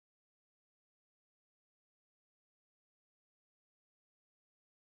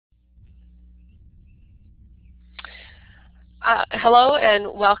Hello and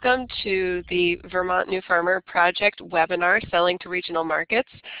welcome to the Vermont New Farmer Project webinar, Selling to Regional Markets.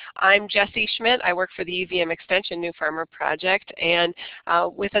 I'm Jessie Schmidt. I work for the UVM Extension New Farmer Project, and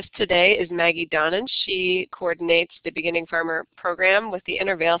with us today is Maggie Donnan. She coordinates the Beginning Farmer program with the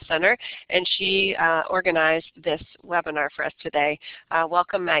Intervale Center, and she organized this webinar for us today.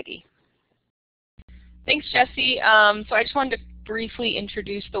 Welcome, Maggie. Thanks, Jessie. So I just wanted to briefly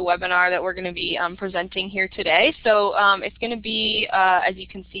introduce the webinar that we're going to be presenting here today. So it's going to be, as you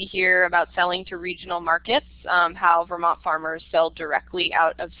can see here, about selling to regional markets, how Vermont farmers sell directly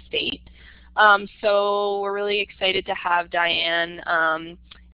out of state. So we're really excited to have Diane,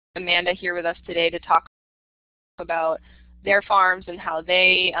 Amanda here with us today to talk about their farms and how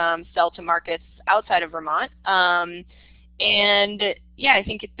they sell to markets outside of Vermont. And yeah, I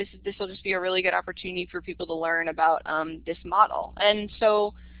think this will just be a really good opportunity for people to learn about this model. And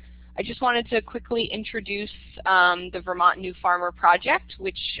so I just wanted to quickly introduce the Vermont New Farmer Project,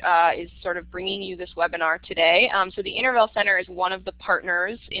 which is sort of bringing you this webinar today. So the Intervale Center is one of the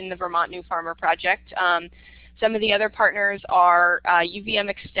partners in the Vermont New Farmer Project. Some of the other partners are UVM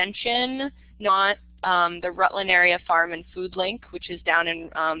Extension, not the Rutland Area Farm and Food Link, which is down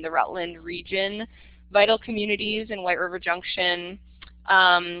in the Rutland region, Vital Communities in White River Junction,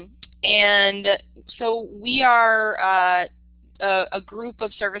 and so we are a group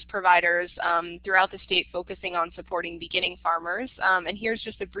of service providers throughout the state focusing on supporting beginning farmers. And here's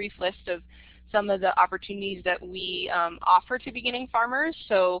just a brief list of some of the opportunities that we offer to beginning farmers.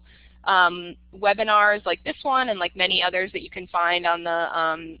 So webinars like this one and like many others that you can find on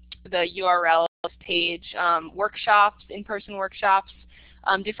the URL page, workshops, in-person workshops,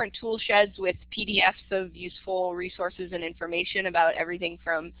 different tool sheds with PDFs of useful resources and information about everything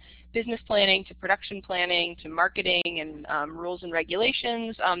from business planning to production planning to marketing and rules and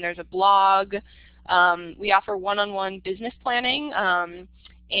regulations. There's a blog. We offer one-on-one business planning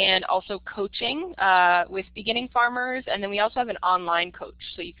and also coaching with beginning farmers. And then we also have an online coach.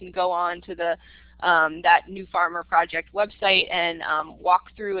 So you can go on to the that New Farmer Project website and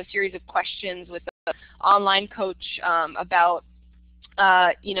walk through a series of questions with an online coach about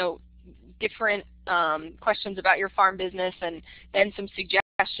different questions about your farm business, and then some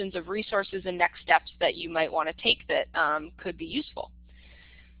suggestions of resources and next steps that you might want to take that could be useful.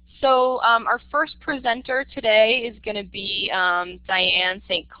 So our first presenter today is going to be Diane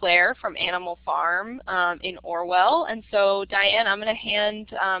St. Clair from Animal Farm in Orwell. And so Diane, I'm going to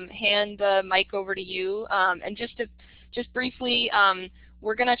hand the mic over to you, and just briefly,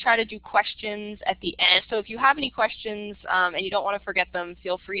 we're going to try to do questions at the end. So if you have any questions and you don't want to forget them,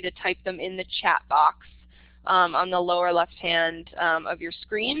 feel free to type them in the chat box on the lower left hand of your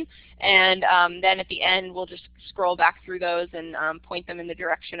screen. And then at the end, we'll just scroll back through those and point them in the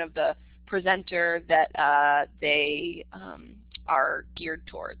direction of the presenter that they are geared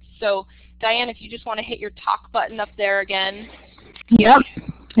towards. So Diane, if you just want to hit your talk button up there again. Yep,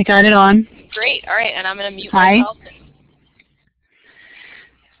 I got it on. Great. All right, and I'm going to mute myself.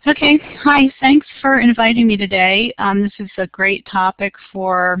 Okay, hi, thanks for inviting me today. This is a great topic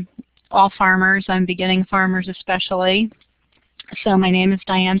for all farmers, beginning farmers especially. So my name is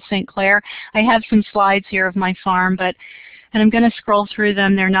Diane St. Clair. I have some slides here of my farm, and I'm going to scroll through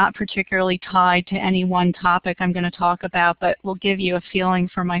them. They're not particularly tied to any one topic I'm going to talk about, but will give you a feeling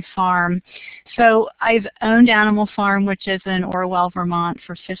for my farm. So I've owned Animal Farm, which is in Orwell, Vermont,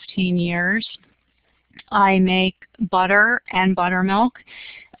 for 15 years. I make butter and buttermilk.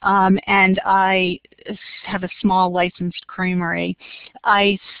 And I have a small licensed creamery.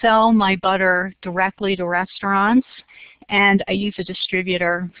 I sell my butter directly to restaurants, and I use a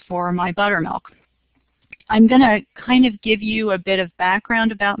distributor for my buttermilk. I'm going to kind of give you a bit of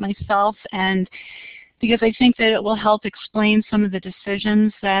background about myself, and because I think that it will help explain some of the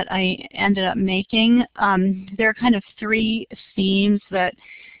decisions that I ended up making. There are kind of three themes that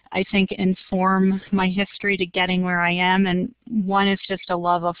I think inform my history to getting where I am, and one is just a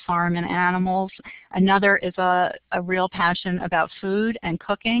love of farm and animals. Another is a real passion about food and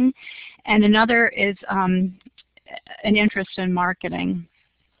cooking, and another is an interest in marketing.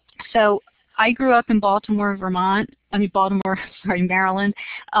 So I grew up in Maryland.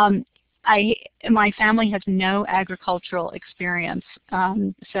 My family has no agricultural experience,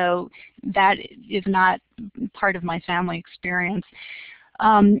 so that is not part of my family experience.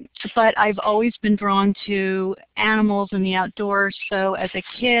 But I've always been drawn to animals and the outdoors. So as a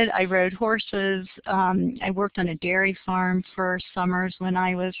kid, I rode horses. I worked on a dairy farm for summers when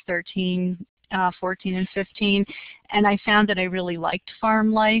I was 13, 14, and 15. And I found that I really liked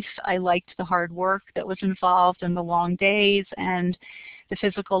farm life. I liked the hard work that was involved and the long days and the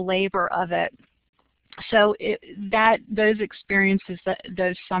physical labor of it. So those experiences,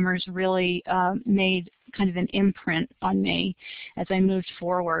 those summers really made kind of an imprint on me as I moved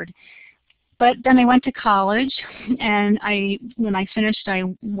forward. But then I went to college, and when I finished, I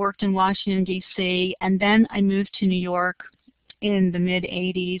worked in Washington, D.C., and then I moved to New York in the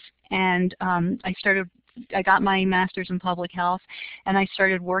mid-'80s, and I got my master's in public health, and I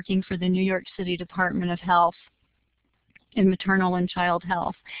started working for the New York City Department of Health in maternal and child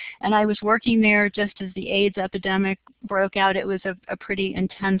health. And I was working there just as the AIDS epidemic broke out. It was a pretty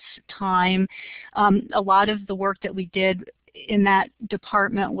intense time. A lot of the work that we did in that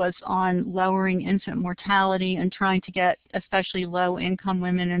department was on lowering infant mortality and trying to get especially low-income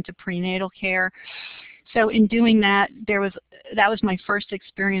women into prenatal care. So in doing that, that was my first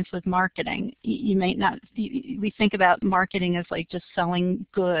experience with marketing. We think about marketing as like just selling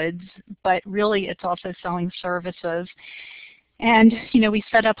goods, but really it's also selling services. And we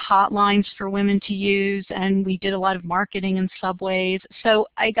set up hotlines for women to use, and we did a lot of marketing in subways. So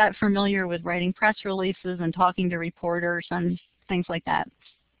I got familiar with writing press releases and talking to reporters and things like that.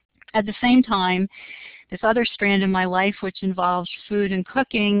 At the same time, this other strand in my life, which involves food and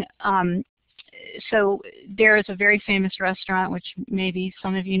cooking, so there is a very famous restaurant, which maybe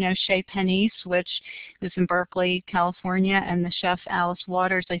some of you know, Chez Panisse, which is in Berkeley, California, and the chef Alice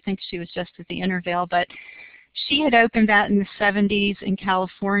Waters, I think she was just at the Intervale, but she had opened that in the 70s in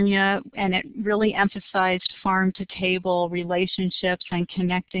California, and it really emphasized farm-to-table relationships and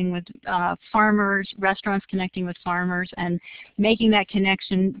connecting with farmers, restaurants connecting with farmers, and making that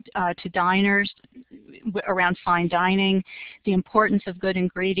connection to diners around fine dining, the importance of good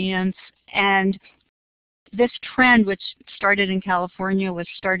ingredients. And this trend, which started in California, was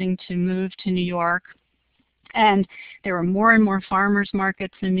starting to move to New York. And there were more and more farmers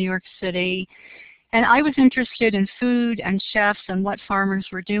markets in New York City. And I was interested in food and chefs and what farmers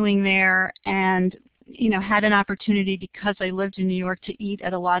were doing there, and had an opportunity, because I lived in New York, to eat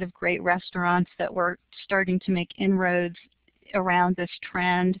at a lot of great restaurants that were starting to make inroads around this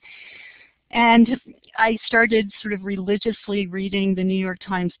trend. And I started sort of religiously reading the New York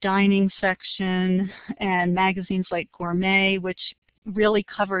Times dining section and magazines like Gourmet, which really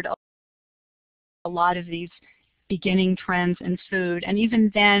covered a lot of these beginning trends in food. And even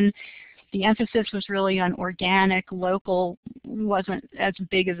then, the emphasis was really on organic. Local wasn't as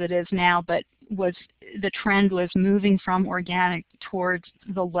big as it is now, but the trend was moving from organic towards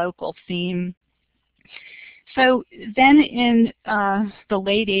the local theme. So then in the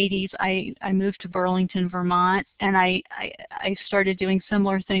late 80s, I moved to Burlington, Vermont, and I started doing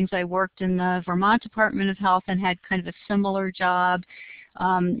similar things. I worked in the Vermont Department of Health and had kind of a similar job,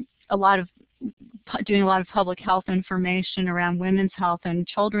 doing a lot of public health information around women's health and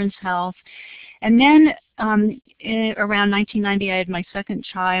children's health. And then around 1990, I had my second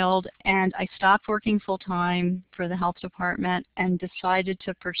child, and I stopped working full-time for the health department and decided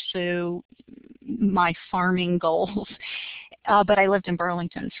to pursue my farming goals. But I lived in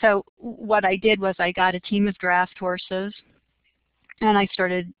Burlington. So what I did was I got a team of draft horses, and I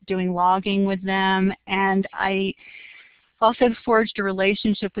started doing logging with them, and I also forged a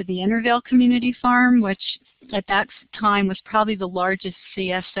relationship with the Intervale Community Farm, which at that time was probably the largest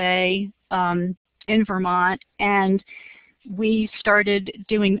CSA in Vermont, and we started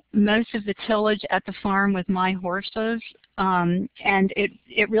doing most of the tillage at the farm with my horses, and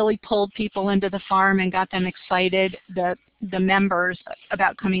it really pulled people into the farm and got them excited, the members,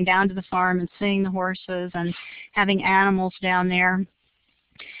 about coming down to the farm and seeing the horses and having animals down there.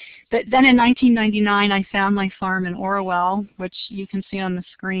 But then in 1999, I found my farm in Orwell, which you can see on the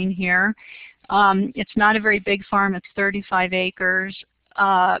screen here. It's not a very big farm. It's 35 acres.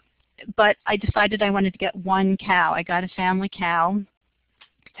 But I decided I wanted to get one cow. I got a family cow.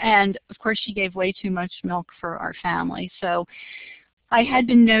 And, of course, she gave way too much milk for our family. So I had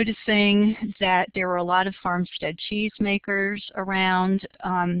been noticing that there were a lot of farmstead cheese makers around.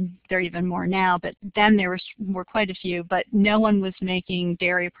 There are even more now, but then there were quite a few, but no one was making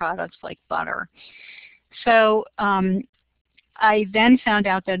dairy products like butter. So I then found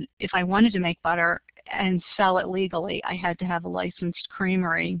out that if I wanted to make butter and sell it legally, I had to have a licensed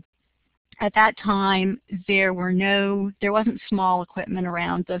creamery. At that time, there wasn't small equipment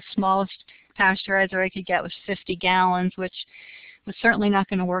around. The smallest pasteurizer I could get was 50 gallons, which was certainly not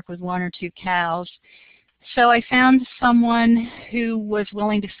going to work with 1 or 2 cows. So I found someone who was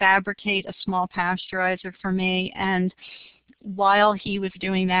willing to fabricate a small pasteurizer for me, and while he was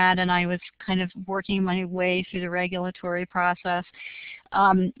doing that and I was kind of working my way through the regulatory process,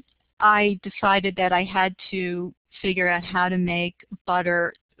 I decided that I had to figure out how to make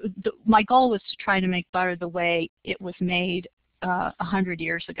butter. My goal was to try to make butter the way it was made 100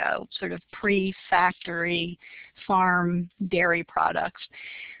 years ago, sort of pre-factory farm dairy products.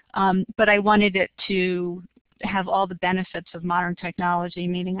 But I wanted it to have all the benefits of modern technology,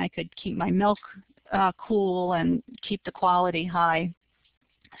 meaning I could keep my milk cool and keep the quality high.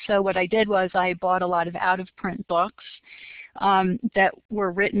 So what I did was I bought a lot of out-of-print books that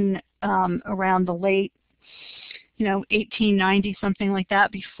were written around the late 1890, something like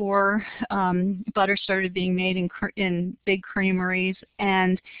that, before butter started being made in big creameries.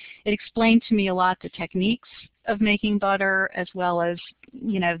 And it explained to me a lot the techniques of making butter, as well as,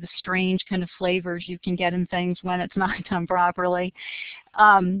 the strange kind of flavors you can get in things when it's not done properly.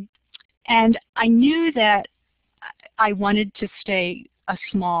 And I knew that I wanted to stay a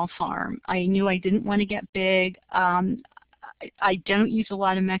small farm. I knew I didn't want to get big. I don't use a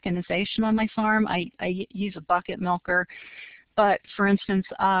lot of mechanization on my farm. I use a bucket milker. But for instance,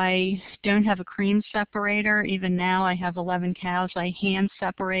 I don't have a cream separator. Even now I have 11 cows. I hand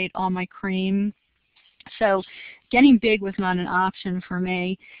separate all my cream. So getting big was not an option for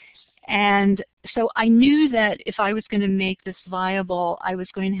me. And so I knew that if I was going to make this viable, I was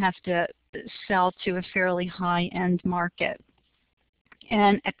going to have to sell to a fairly high-end market.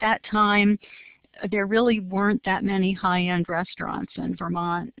 And at that time, there really weren't that many high-end restaurants in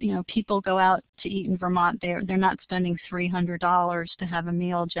Vermont. People go out to eat in Vermont. They're not spending $300 to have a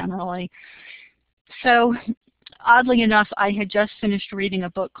meal generally. So oddly enough, I had just finished reading a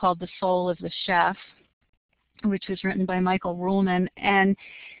book called The Soul of the Chef, which was written by Michael Ruhlman, and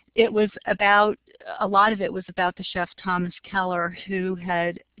it was about, a lot of it was about the chef Thomas Keller, who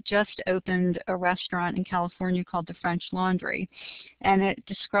had just opened a restaurant in California called the French Laundry. And it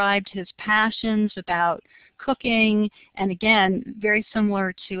described his passions about cooking, and again, very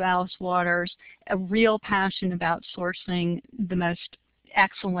similar to Alice Waters, a real passion about sourcing the most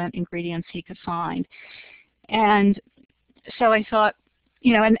excellent ingredients he could find. And so I thought,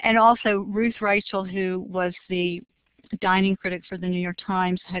 and also Ruth Reichel, who was the dining critic for the New York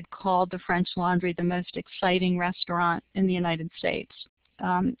Times, had called the French Laundry the most exciting restaurant in the United States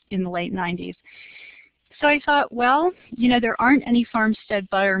in the late 90s. So I thought, well, there aren't any farmstead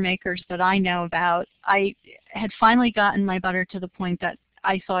butter makers that I know about. I had finally gotten my butter to the point that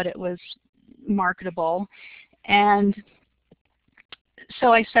I thought it was marketable. And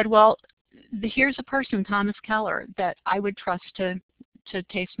so I said, well, here's a person, Thomas Keller, that I would trust to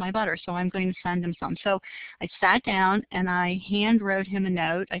taste my butter, so I'm going to send him some. So I sat down and I hand wrote him a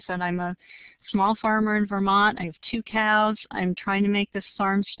note. I said, I'm a small farmer in Vermont. I have 2 cows. I'm trying to make this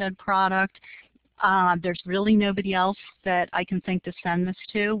farmstead product. There's really nobody else that I can think to send this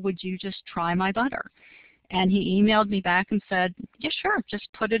to. Would you just try my butter? And he emailed me back and said, yeah, sure. Just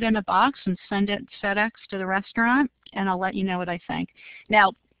put it in a box and send it FedEx to the restaurant, and I'll let you know what I think.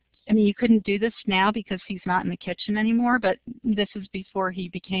 Now, I mean, you couldn't do this now because he's not in the kitchen anymore, but this is before he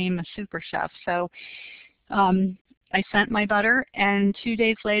became a super chef. So I sent my butter, and 2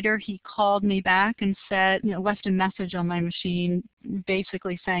 days later he called me back and said, left a message on my machine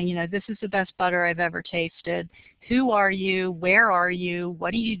basically saying, this is the best butter I've ever tasted. Who are you? Where are you?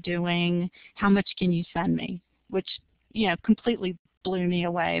 What are you doing? How much can you send me? Which, completely blew me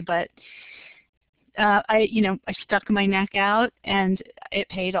away. But I stuck my neck out, and it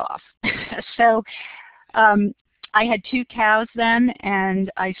paid off. So I had 2 cows then,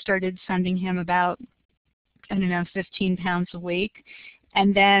 and I started sending him about, 15 pounds a week.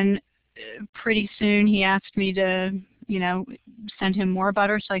 And then pretty soon he asked me to, send him more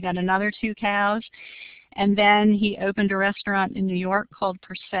butter, so I got another 2 cows. And then he opened a restaurant in New York called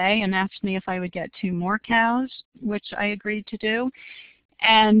Per Se and asked me if I would get 2 more cows, which I agreed to do.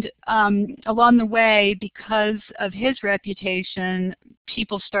 And along the way, because of his reputation,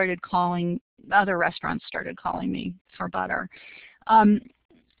 other restaurants started calling me for butter.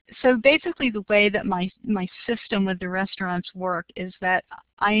 So basically the way that my system with the restaurants work is that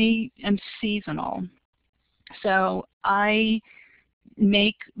I am seasonal. So I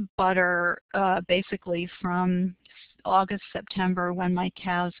make butter basically from August, September, when my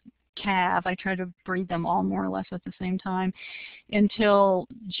cows calve. I try to breed them all more or less at the same time until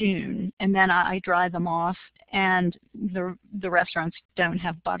June, and then I dry them off, and the restaurants don't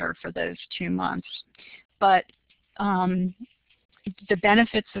have butter for those 2 months. But the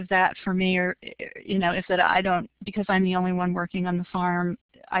benefits of that for me are, is that I don't, because I'm the only one working on the farm,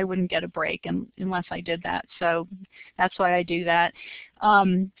 I wouldn't get a break unless I did that. So that's why I do that.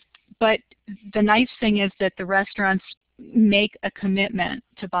 But the nice thing is that the restaurants make a commitment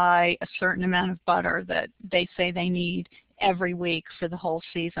to buy a certain amount of butter that they say they need, every week for the whole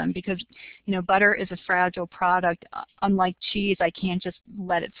season, because butter is a fragile product. Unlike cheese, I can't just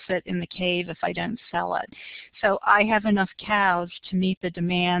let it sit in the cave if I don't sell it. So I have enough cows to meet the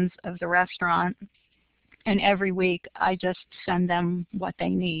demands of the restaurant, and every week I just send them what they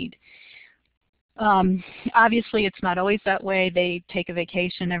need. Obviously, it's not always that way. They take a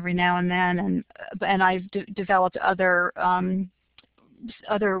vacation every now and then, and I've developed other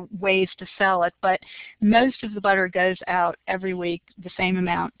ways to sell it, but most of the butter goes out every week, the same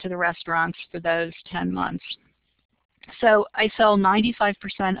amount, to the restaurants for those 10 months. So I sell 95%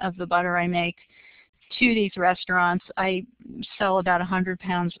 of the butter I make to these restaurants. I sell about 100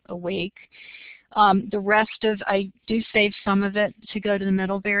 pounds a week. The rest I do save some of it to go to the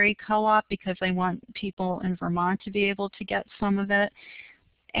Middlebury Co-op because I want people in Vermont to be able to get some of it.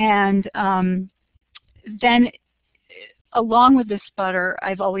 And then along with this butter,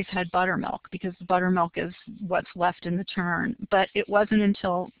 I've always had buttermilk because the buttermilk is what's left in the churn. But it wasn't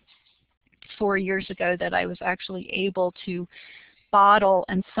until 4 years ago that I was actually able to bottle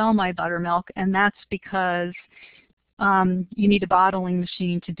and sell my buttermilk, and that's because you need a bottling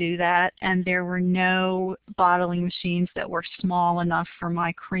machine to do that, and there were no bottling machines that were small enough for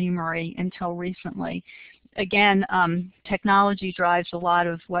my creamery until recently. Again, technology drives a lot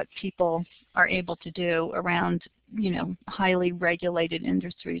of what people are able to do around highly regulated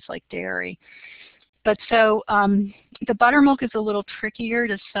industries like dairy. But so the buttermilk is a little trickier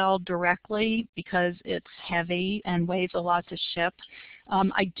to sell directly because it's heavy and weighs a lot to ship.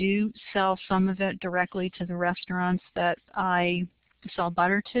 I do sell some of it directly to the restaurants that I sell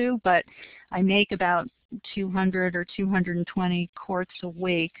butter to, but I make about 200 or 220 quarts a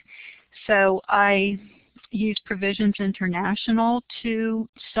week. So I use Provisions International to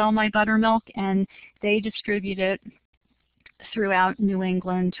sell my buttermilk, and they distribute it throughout New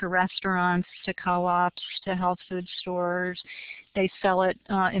England to restaurants, to co-ops, to health food stores. They sell it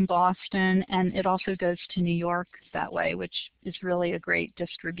in Boston, and it also goes to New York that way, which is really a great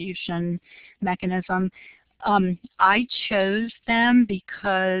distribution mechanism. I chose them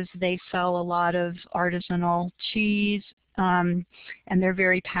because they sell a lot of artisanal cheese, and they're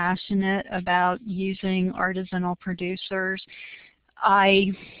very passionate about using artisanal producers.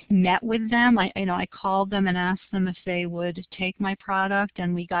 I met with them. I called them and asked them if they would take my product,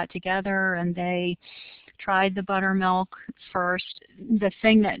 and we got together and they tried the buttermilk first. The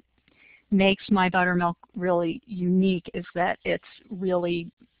thing that makes my buttermilk really unique is that it's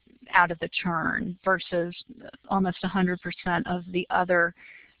really out of the churn versus almost 100% of the other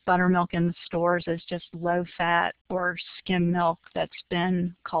buttermilk in the stores is just low-fat or skim milk that's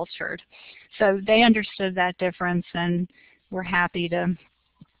been cultured. So they understood that difference and were happy to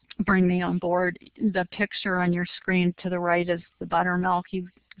bring me on board. The picture on your screen to the right is the buttermilk. You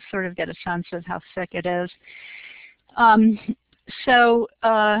sort of get a sense of how thick it is. I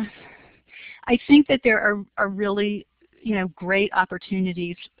think that there are really great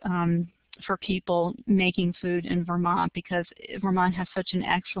opportunities for people making food in Vermont because Vermont has such an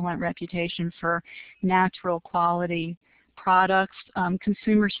excellent reputation for natural quality products.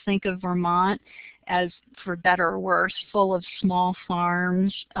 Consumers think of Vermont as, for better or worse, full of small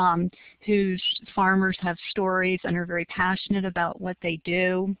farms whose farmers have stories and are very passionate about what they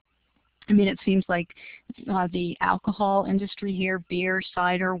do. I mean, it seems like the alcohol industry here, beer,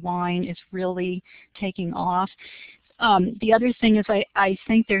 cider, wine, is really taking off. The other thing is I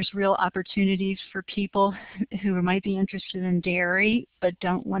think there's real opportunities for people who might be interested in dairy but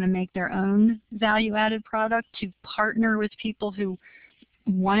don't want to make their own value-added product to partner with people who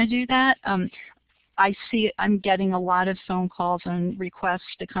want to do that. I'm getting a lot of phone calls and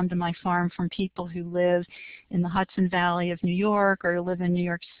requests to come to my farm from people who live in the Hudson Valley of New York or live in New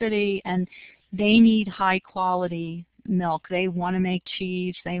York City, and they need high quality milk. They want to make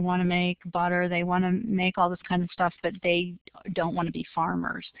cheese, they want to make butter, they want to make all this kind of stuff, but they don't want to be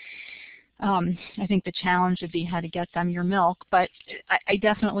farmers. I think the challenge would be how to get them your milk, but I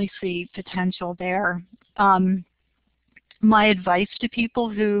definitely see potential there. My advice to people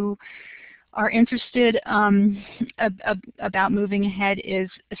who are interested about moving ahead is,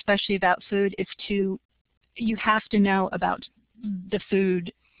 especially about food, is you have to know about the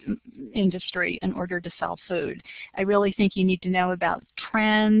food industry in order to sell food. I really think you need to know about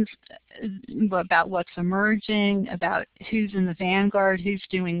trends, about what's emerging, about who's in the vanguard, who's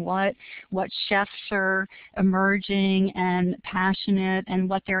doing what chefs are emerging and passionate, and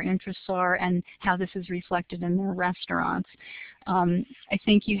what their interests are, and how this is reflected in their restaurants. I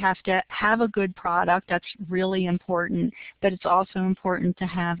think you have to have a good product. That's really important, but it's also important to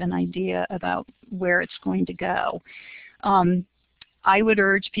have an idea about where it's going to go. I would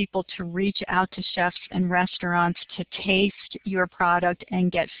urge people to reach out to chefs and restaurants to taste your product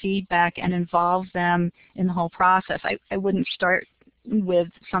and get feedback and involve them in the whole process. I wouldn't start with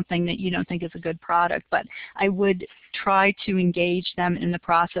something that you don't think is a good product, but I would try to engage them in the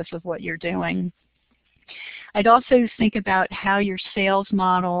process of what you're doing. I'd also think about how your sales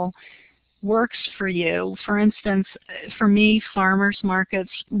model works for you. For instance, for me, farmers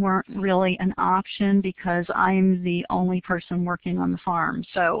markets weren't really an option because I'm the only person working on the farm.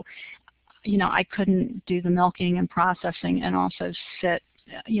 So, I couldn't do the milking and processing and also sit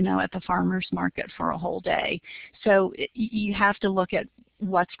at the farmer's market for a whole day. So you have to look at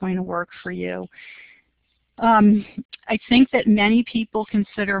what's going to work for you. I think that many people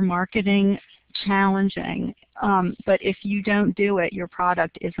consider marketing challenging, but if you don't do it, your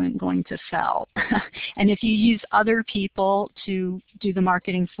product isn't going to sell. And if you use other people to do the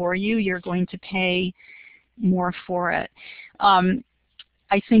marketing for you, you're going to pay more for it.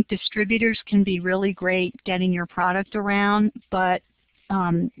 I think distributors can be really great getting your product around, but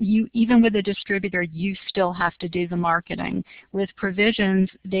even with a distributor, you still have to do the marketing. With Provisions,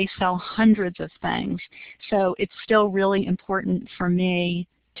 they sell hundreds of things, so it's still really important for me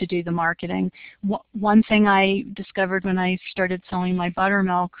to do the marketing. One thing I discovered when I started selling my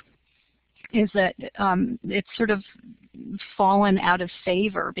buttermilk is that it's sort of fallen out of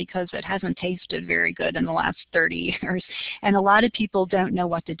favor because it hasn't tasted very good in the last 30 years, and a lot of people don't know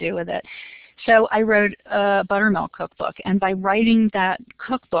what to do with it. So I wrote a buttermilk cookbook, and by writing that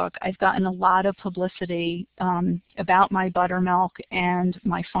cookbook, I've gotten a lot of publicity about my buttermilk and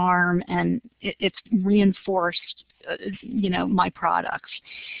my farm, and it's reinforced, my products.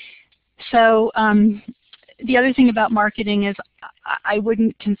 So the other thing about marketing is I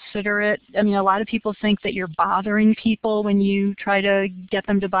wouldn't consider it. I mean, a lot of people think that you're bothering people when you try to get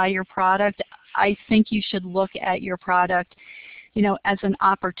them to buy your product. I think you should look at your product as an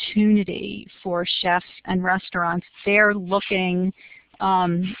opportunity for chefs and restaurants. They're looking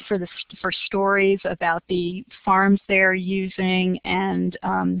for stories about the farms they're using and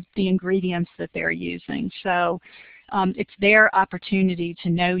the ingredients that they're using. So it's their opportunity to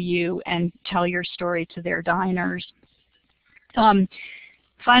know you and tell your story to their diners.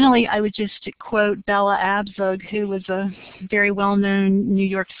 Finally, I would just quote Bella Abzug, who was a very well-known New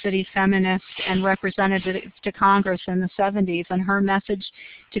York City feminist and representative to Congress in the 70s, and her message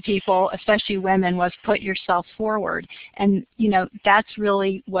to people, especially women, was put yourself forward. And that's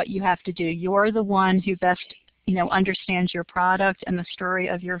really what you have to do. You're the one who best understands your product and the story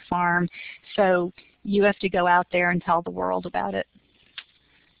of your farm, so you have to go out there and tell the world about it.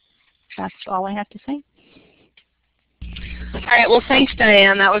 That's all I have to say. All right, well, thanks,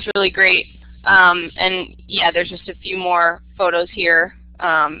 Diane. That was really great. And yeah, there's just a few more photos here.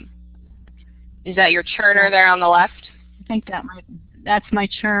 Is that your churner there on the left? I think that's my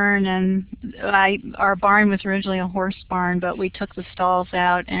churn, and our barn was originally a horse barn, but we took the stalls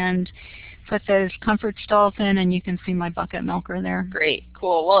out and put those comfort stalls in, and you can see my bucket milker there. Great,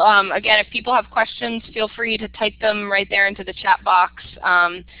 cool. Well, again, if people have questions, feel free to type them right there into the chat box.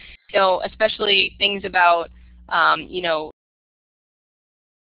 Especially things about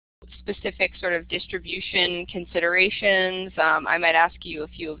specific sort of distribution considerations. I might ask you a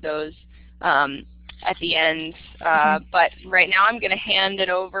few of those at the end. But right now I'm going to hand it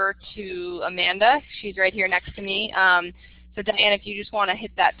over to Amanda. She's right here next to me. So Diane, if you just want to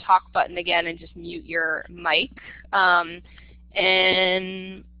hit that talk button again and just mute your mic. And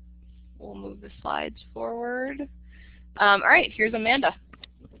we'll move the slides forward. All right, here's Amanda.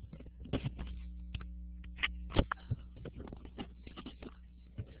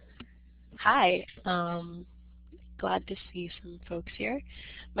 Hi, glad to see some folks here.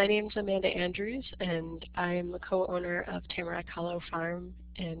 My name is Amanda Andrews, and I'm a co-owner of Tamarack Hollow Farm,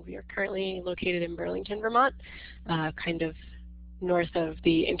 and we are currently located in Burlington, Vermont, kind of north of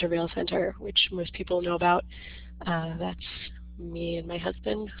the Intervale Center, which most people know about. That's me and my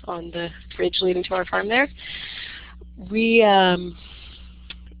husband on the bridge leading to our farm there.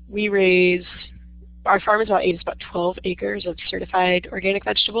 Our farm is about 12 acres of certified organic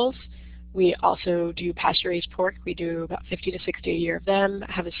vegetables. We also do pasture-raised pork. We do about 50 to 60 a year of them.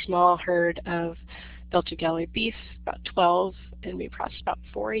 I have a small herd of Belgian Galway beef, about 12, and we process about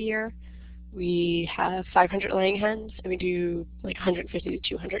 4 a year. We have 500 laying hens, and we do like 150 to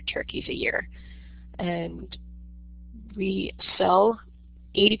 200 turkeys a year. And we sell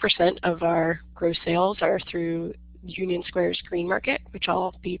 80% of our gross sales are through Union Square's Green Market, which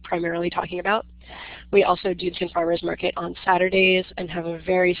I'll be primarily talking about. We also do the Farmers Market on Saturdays and have a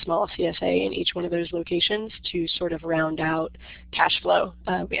very small CSA in each one of those locations to sort of round out cash flow.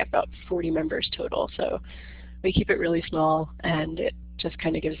 We have about 40 members total, so we keep it really small, and it just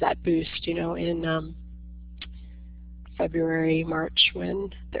kind of gives that boost, you know, in February, March, when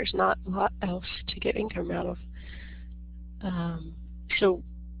there's not a lot else to get income out of. So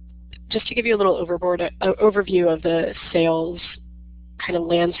just to give you a little overview of the sales kind of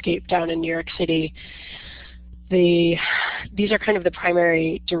landscape down in New York City, these are kind of the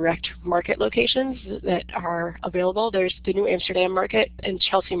primary direct market locations that are available. There's the New Amsterdam market and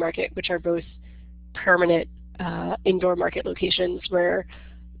Chelsea market, which are both permanent indoor market locations where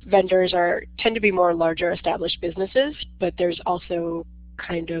vendors tend to be more larger established businesses, but there's also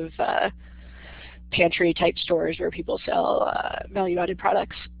kind of pantry type stores where people sell value-added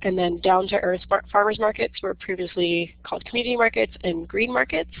products. And then down to earth farmers markets were previously called community markets, and green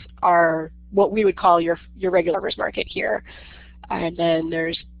markets are what we would call your regular farmers market here. And then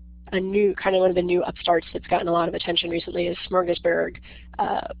there's a new, kind of one of the new upstarts that's gotten a lot of attention recently is Smorgasburg.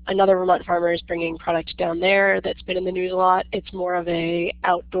 Another Vermont farmer is bringing product down there that's been in the news a lot. It's more of a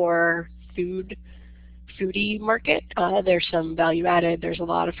outdoor foodie market. There's some value added, there's a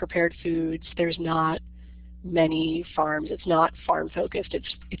lot of prepared foods, there's not many farms, it's not farm focused,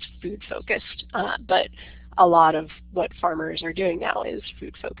 it's food focused, but a lot of what farmers are doing now is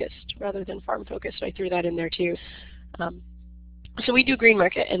food focused rather than farm focused, so I threw that in there too. So we do green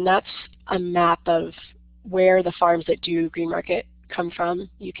market, and that's a map of where the farms that do green market come from.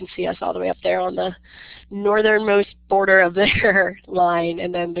 You can see us all the way up there on the northernmost border of their line,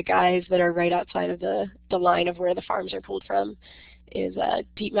 and then the guys that are right outside of the line of where the farms are pulled from is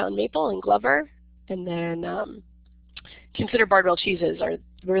Deep Mountain Maple and Glover, and then consider Bardwell cheeses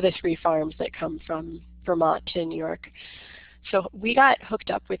were the three farms that come from Vermont to New York. So we got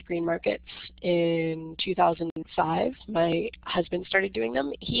hooked up with green markets in 2005. My husband started doing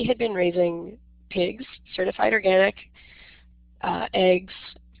them. He had been raising pigs, certified organic, eggs,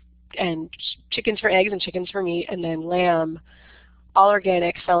 and chickens for eggs and chickens for meat, and then lamb, all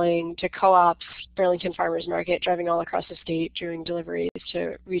organic, selling to co-ops, Burlington Farmers Market, driving all across the state, doing deliveries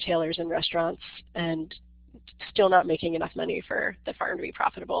to retailers and restaurants, and still not making enough money for the farm to be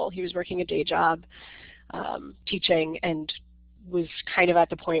profitable. He was working a day job, teaching, and was kind of at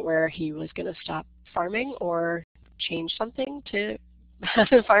the point where he was going to stop farming or change something to have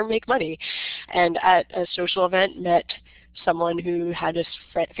the farm make money. And at a social event, met someone who had a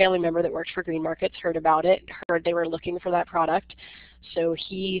family member that worked for green markets, heard about it, heard they were looking for that product. So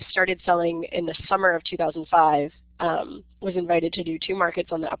he started selling in the summer of 2005, was invited to do 2 markets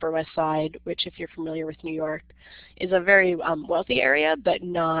on the Upper West Side, which, if you're familiar with New York, is a very wealthy area, but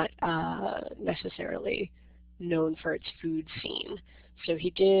not necessarily known for its food scene. So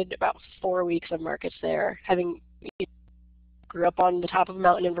he did about 4 weeks of markets there, having grew up on the top of a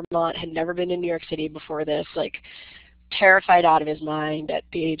mountain in Vermont, had never been in New York City before this, like terrified out of his mind at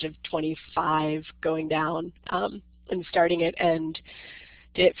the age of 25 going down and starting it, and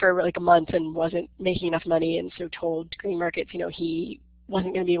did it for like a month and wasn't making enough money, and so told green markets, you know, he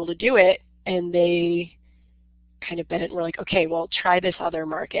wasn't going to be able to do it, and they kind of bent it and were like, okay, well, try this other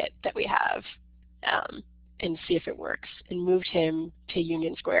market that we have and see if it works, and moved him to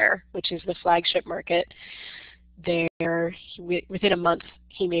Union Square, which is the flagship market. There, within a month,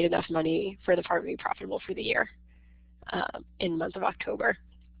 he made enough money for the farm to be profitable for the year in the month of October.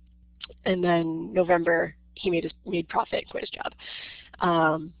 And then November, he made profit and quit his job.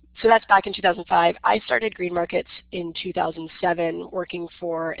 So that's back in 2005. I started green markets in 2007, working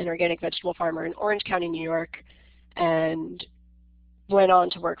for an organic vegetable farmer in Orange County, New York, and went on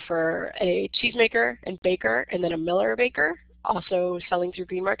to work for a cheesemaker and baker, and then a miller baker, also selling through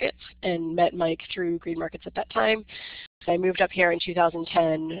green markets, and met Mike through green markets at that time. So I moved up here in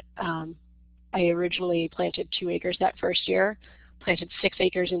 2010. I originally planted 2 acres that first year, planted 6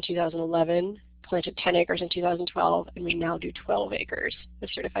 acres in 2011, planted 10 acres in 2012, and we now do 12 acres of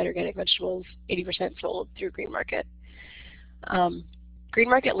certified organic vegetables, 80% sold through green market. Green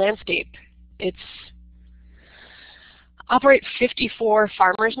market landscape, it's operate 54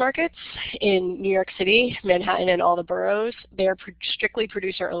 farmers markets in New York City, Manhattan, and all the boroughs. They are strictly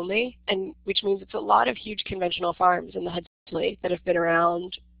producer only, and which means it's a lot of huge conventional farms in the Hudson Valley that have been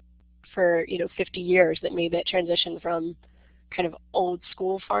around for 50 years that made that transition from kind of old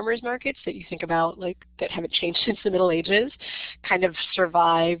school farmers markets that you think about, like that haven't changed since the Middle Ages, kind of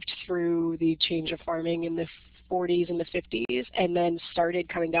survived through the change of farming in the 40s and the 50s, and then started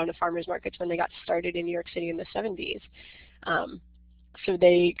coming down to farmers markets when they got started in New York City in the 70s. So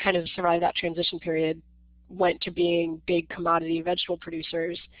they kind of survived that transition period, went to being big commodity vegetable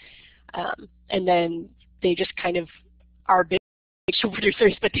producers, and then they just kind of are big vegetable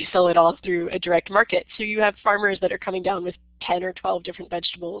producers, but they sell it all through a direct market. So you have farmers that are coming down with 10 or 12 different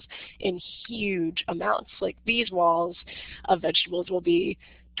vegetables in huge amounts. Like these walls of vegetables will be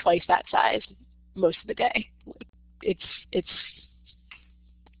twice that size most of the day.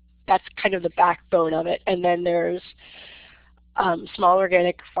 That's kind of the backbone of it. And then there's small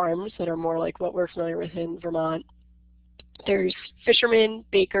organic farms that are more like what we're familiar with in Vermont. There's fishermen,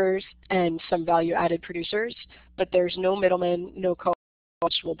 bakers, and some value-added producers, but there's no middlemen, no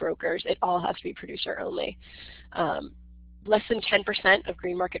vegetable brokers. It all has to be producer only. Less than 10% of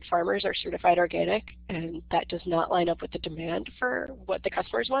green market farmers are certified organic, and that does not line up with the demand for what the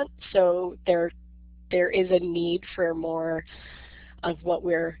customers want. So there is a need for more of what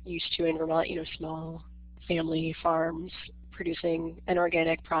we're used to in Vermont, you know, small family farms producing an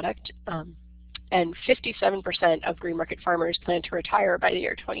organic product. And 57% of green market farmers plan to retire by the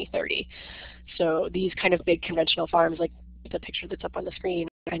year 2030. So these kind of big conventional farms, like the picture that's up on the screen,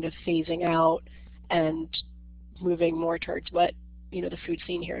 kind of phasing out and moving more towards what, you know, the food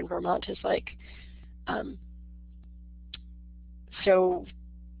scene here in Vermont is like. So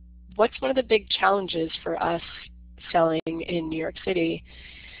what's one of the big challenges for us selling in New York City,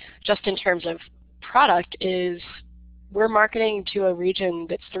 just in terms of product, is we're marketing to a region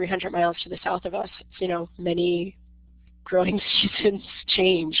that's 300 miles to the south of us. You know, many growing seasons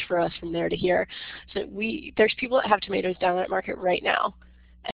change for us from there to here. So there's people that have tomatoes down at market right now,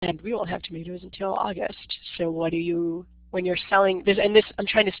 and we won't have tomatoes until August. So what do you, when you're selling this, and this, I'm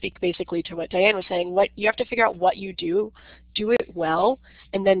trying to speak basically to what Diane was saying, what you have to figure out what you do it well,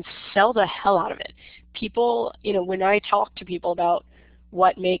 and then sell the hell out of it. People, you know, when I talk to people about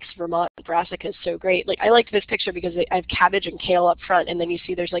what makes Vermont brassicas so great, like I like this picture because I have cabbage and kale up front, and then you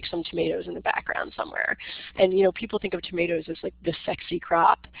see there's like some tomatoes in the background somewhere. And you know, people think of tomatoes as like the sexy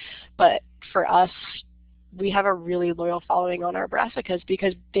crop, but for us, we have a really loyal following on our brassicas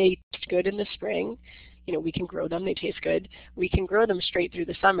because they taste good in the spring. You know, we can grow them, they taste good. We can grow them straight through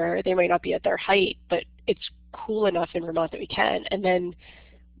the summer. They might not be at their height, but it's cool enough in Vermont that we can. And then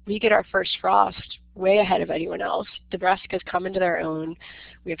we get our first frost way ahead of anyone else. The brassicas come into their own.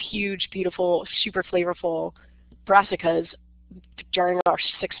 We have huge, beautiful, super flavorful brassicas during our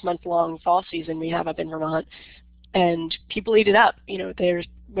 6-month-long fall season we have up in Vermont, and people eat it up. You know,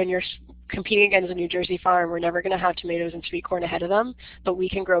 when you're competing against a New Jersey farm, we're never going to have tomatoes and sweet corn ahead of them, but we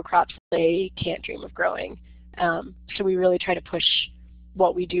can grow crops they can't dream of growing. So we really try to push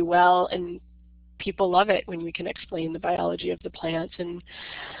what we do well, and people love it when we can explain the biology of the plants and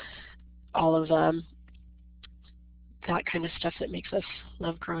all of that kind of stuff that makes us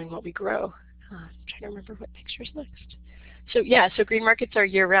love growing what we grow. I'm trying to remember what picture's next. So yeah, so green markets are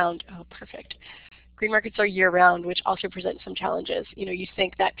year-round. Oh, perfect. Green markets are year-round, which also presents some challenges. You know, you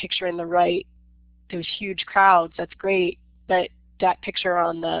think that picture in the right, those huge crowds, that's great, but that picture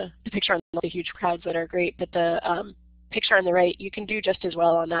on the huge crowds that are great, but the picture on the right, you can do just as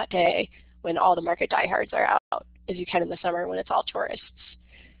well on that day when all the market diehards are out as you can in the summer when it's all tourists.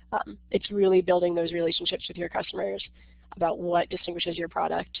 It's really building those relationships with your customers about what distinguishes your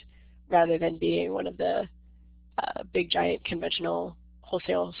product rather than being one of the big giant conventional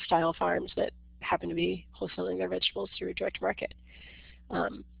wholesale style farms that happen to be wholesaling their vegetables through a direct market.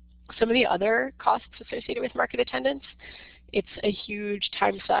 Some of the other costs associated with market attendance, it's a huge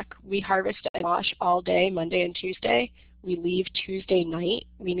time suck. We harvest and wash all day, Monday and Tuesday. We leave Tuesday night.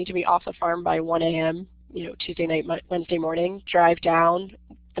 We need to be off the farm by 1 a.m., you know, Tuesday night, Wednesday morning, drive down.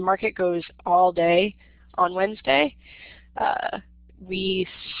 The market goes all day on Wednesday. We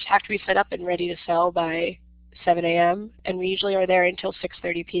have to be set up and ready to sell by 7 a.m., and we usually are there until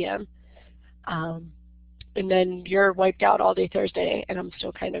 6:30 p.m. And then you're wiped out all day Thursday, and I'm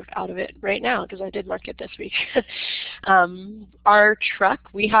still kind of out of it right now because I did market this week. Our truck,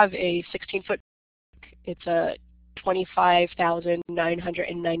 we have a 16-foot, it's a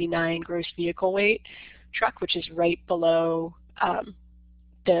 25,999 gross vehicle weight truck, which is right below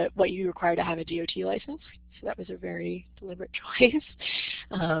what you require to have a DOT license. So that was a very deliberate choice.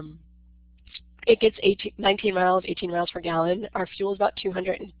 It gets 19 miles, 18 miles per gallon. Our fuel is about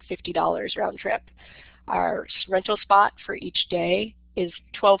 $250 round trip. Our rental spot for each day is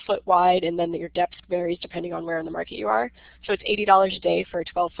 12-foot wide, and then your depth varies depending on where in the market you are. So it's $80 a day for a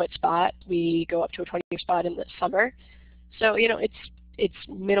 12-foot spot. We go up to a 20-foot spot in the summer. So, you know, it's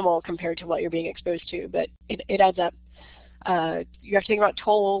minimal compared to what you're being exposed to, but it adds up. You have to think about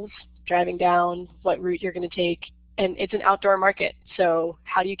tolls, driving down, what route you're going to take, and it's an outdoor market. So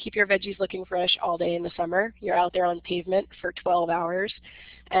how do you keep your veggies looking fresh all day in the summer? You're out there on pavement for 12 hours.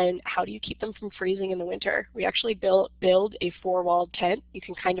 And how do you keep them from freezing in the winter? We actually build a 4-walled tent. You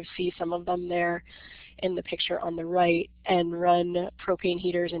can kind of see some of them there in the picture on the right, and run propane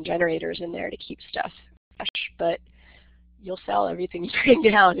heaters and generators in there to keep stuff fresh. But you'll sell everything you bring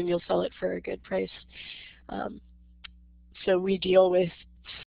down, and you'll sell it for a good price. So we deal with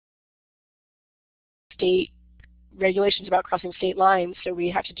state regulations about crossing state lines, so we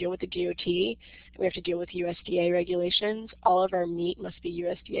have to deal with the DOT, we have to deal with USDA regulations. All of our meat must be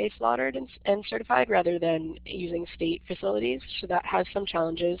USDA slaughtered and certified rather than using state facilities, so that has some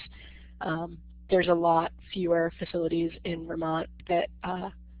challenges. There's a lot fewer facilities in Vermont that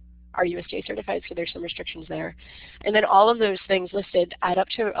are USDA certified, so there's some restrictions there. And then all of those things listed add up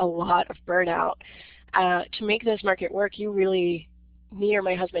to a lot of burnout. To make this market work, you really, me or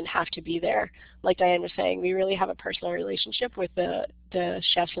my husband, have to be there. Like Diane was saying, we really have a personal relationship with the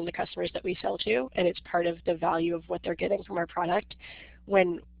chefs and the customers that we sell to, and it's part of the value of what they're getting from our product.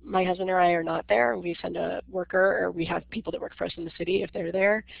 When my husband or I are not there, we send a worker, or we have people that work for us in the city if they're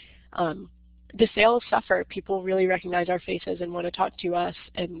there. The sales suffer. People really recognize our faces and want to talk to us,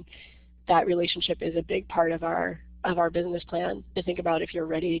 and that relationship is a big part of our business plan. To think about if you're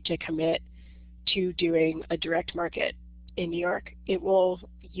ready to commit to doing a direct market in New York,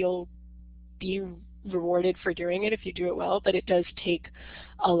 you'll be rewarded for doing it if you do it well, but it does take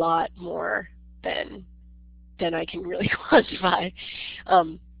a lot more than I can really quantify.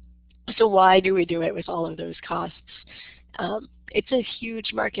 So why do we do it with all of those costs? It's a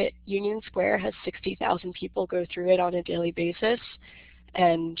huge market. Union Square has 60,000 people go through it on a daily basis,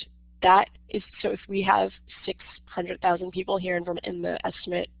 and that is, so if we have 600,000 people here in the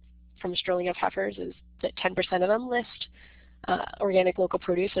estimate from Strolling of Heifers is that 10% of them list organic local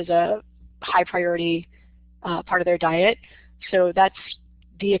produce as a high priority part of their diet. So that's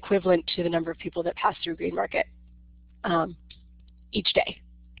the equivalent to the number of people that pass through Green Market each day.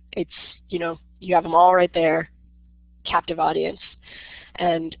 It's, you have them all right there, captive audience.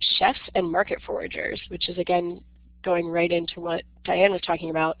 And chefs and market foragers, which is again going right into what Diane was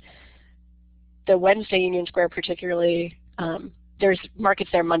talking about. The Wednesday Union Square particularly, there's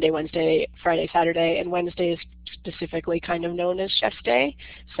markets there Monday, Wednesday, Friday, Saturday, and Wednesday is specifically kind of known as Chef's Day.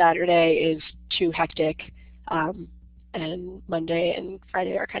 Saturday is too hectic, and Monday and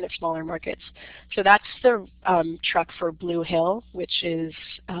Friday are kind of smaller markets. So that's the truck for Blue Hill, which is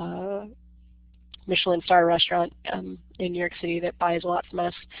a Michelin star restaurant in New York City that buys a lot from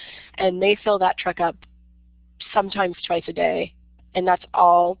us. And they fill that truck up sometimes twice a day, and that's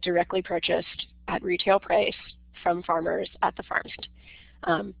all directly purchased at retail price from farmers at the farms.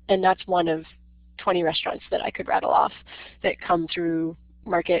 And that's one of 20 restaurants that I could rattle off that come through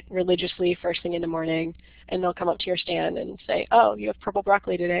market religiously first thing in the morning, and they'll come up to your stand and say, oh, you have purple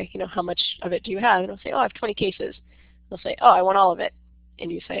broccoli today, how much of it do you have? And I'll say, oh, I have 20 cases. They'll say, oh, I want all of it.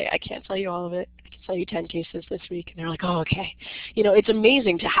 And you say, I can't sell you all of it. I can sell you 10 cases this week. And they're like, oh, okay. It's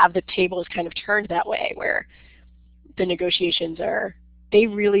amazing to have the tables kind of turned that way, where the negotiations are, they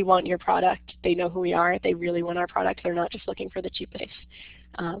really want your product. They know who we are. They really want our product. They're not just looking for the cheapest.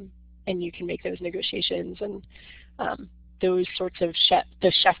 And you can make those negotiations. And those sorts of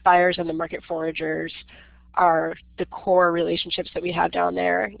the chef buyers and the market foragers are the core relationships that we have down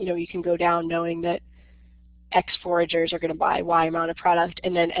there. You can go down knowing that X foragers are going to buy Y amount of product,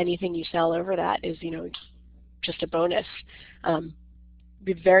 and then anything you sell over that is, just a bonus.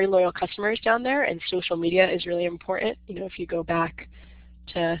 We have very loyal customers down there, and social media is really important. If you go back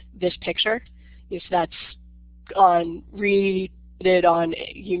to this picture, that's retweeted on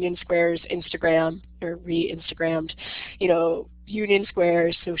Union Square's Instagram, or re-Instagrammed. Union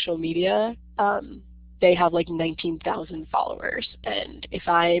Square's social media, they have like 19,000 followers, and if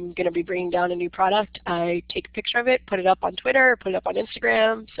I'm going to be bringing down a new product, I take a picture of it, put it up on Twitter, put it up on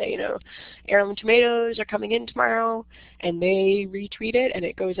Instagram, say, heirloom tomatoes are coming in tomorrow, and they retweet it, and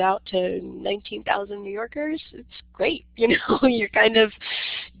it goes out to 19,000 New Yorkers. It's great. You're kind of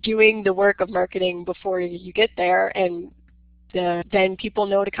doing the work of marketing before you get there, and then people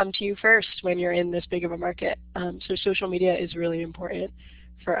know to come to you first when you're in this big of a market. So social media is really important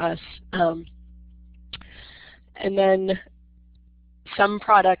for us. And then some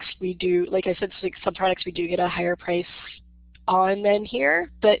products we do, like I said, some products we do get a higher price on than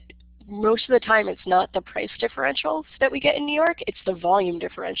here, but most of the time it's not the price differential that we get in New York, it's the volume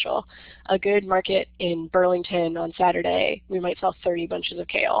differential. A good market in Burlington on Saturday, we might sell 30 bunches of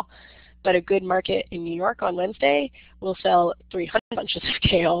kale, but a good market in New York on Wednesday will sell 300 bunches of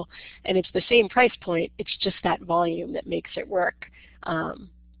kale, and it's the same price point, it's just that volume that makes it work.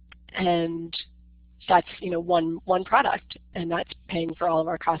 And that's one product, and that's paying for all of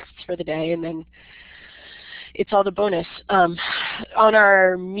our costs for the day, and then it's all the bonus. On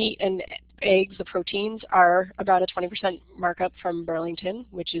our meat and eggs, the proteins are about a 20% markup from Burlington,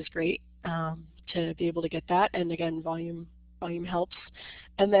 which is great to be able to get that, and again, volume volume helps.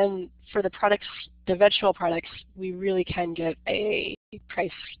 And then for the products, the vegetable products, we really can get a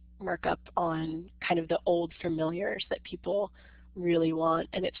price markup on kind of the old familiars that people really want.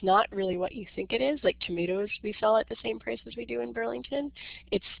 And it's not really what you think it is. Like tomatoes we sell at the same price as we do in Burlington.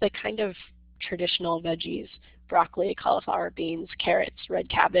 It's the kind of traditional veggies. Broccoli, cauliflower, beans, carrots, red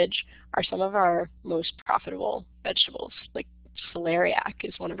cabbage are some of our most profitable vegetables. Like celeriac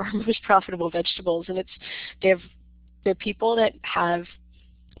is one of our most profitable vegetables, and they're people that have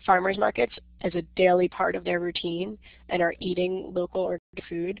farmers markets as a daily part of their routine and are eating local organic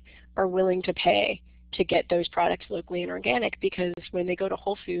food are willing to pay to get those products locally and organic, because when they go to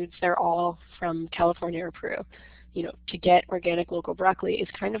Whole Foods, they're all from California or Peru. You know, to get organic local broccoli is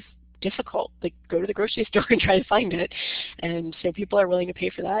kind of difficult. Like, go to the grocery store and try to find it, and so people are willing to pay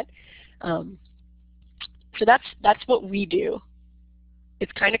for that. So that's what we do.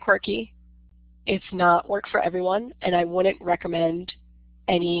 It's kind of quirky. It's not work for everyone, and I wouldn't recommend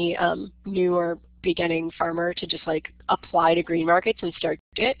any new or beginning farmer to just like apply to green markets and start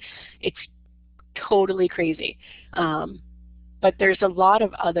it. It's totally crazy. But there's a lot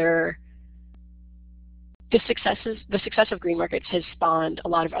of other, the success of green markets has spawned a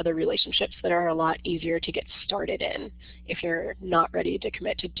lot of other relationships that are a lot easier to get started in if you're not ready to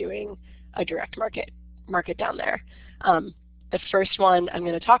commit to doing a direct market down there. The first one I'm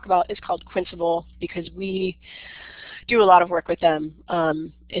going to talk about is called Quinceable, because we do a lot of work with them.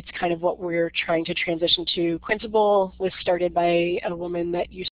 It's kind of what we're trying to transition to. Quinceable was started by a woman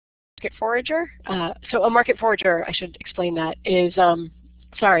that used to be a market forager. So a market forager, I should explain that, is,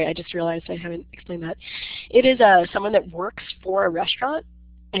 sorry, I just realized I haven't explained that. It is someone that works for a restaurant,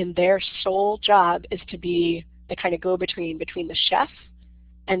 and their sole job is to be the kind of go-between between the chef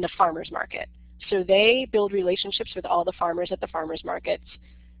and the farmer's market. So they build relationships with all the farmers at the farmers markets.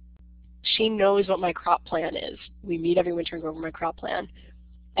 She knows what my crop plan is. We meet every winter and go over my crop plan,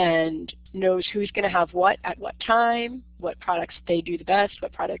 and knows who's going to have what at what time, what products they do the best,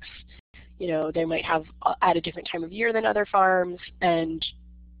 what products, you know, they might have at a different time of year than other farms, and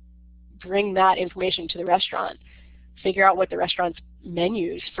bring that information to the restaurant. Figure out what the restaurant's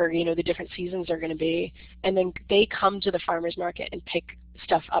menus for, you know, the different seasons are going to be, and then they come to the farmers market and pick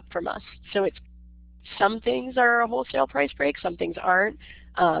stuff up from us. So it's, some things are a wholesale price break, some things aren't,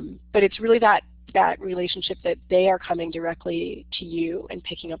 but it's really that relationship that they are coming directly to you and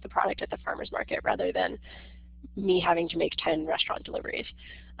picking up the product at the farmer's market rather than me having to make 10 restaurant deliveries.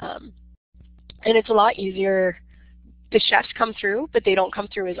 And it's a lot easier. The chefs come through, but they don't come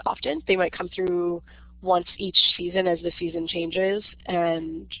through as often. They might come through once each season as the season changes,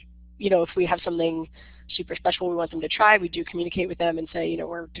 and you know, if we have something super special we want them to try, we do communicate with them and say, you know,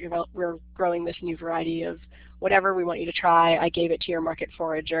 we're growing this new variety of whatever we want you to try. I gave it to your market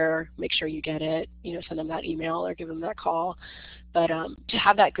forager. Make sure you get it. You know, send them that email or give them that call. But to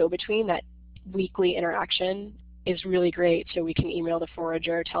have that go-between, that weekly interaction, is really great. So we can email the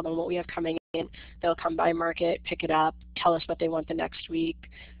forager, tell them what we have coming in. They'll come by market, pick it up, tell us what they want the next week.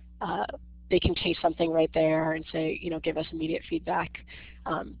 They can taste something right there and say, you know, give us immediate feedback.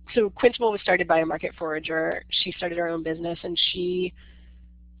 So Quinceable was started by a market forager. She started her own business, and she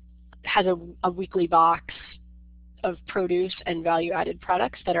has a weekly box of produce and value-added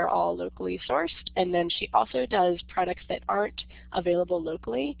products that are all locally sourced. And then she also does products that aren't available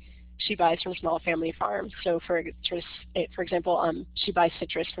locally. She buys from small family farms. So for example, she buys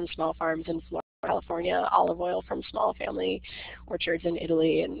citrus from small farms in Florida, California, olive oil from small family orchards in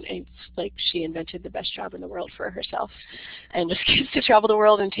Italy, and it's like she invented the best job in the world for herself, and just gets to travel the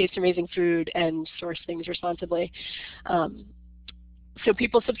world and taste amazing food and source things responsibly. So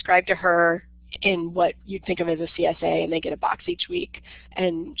people subscribe to her in what you'd think of as a CSA, and they get a box each week,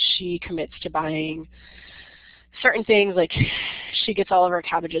 and she commits to buying certain things. Like, she gets all of her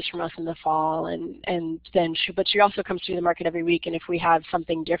cabbages from us in the fall, and then but she also comes to the market every week, and if we have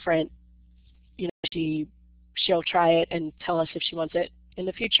something different, you know, she'll try it and tell us if she wants it in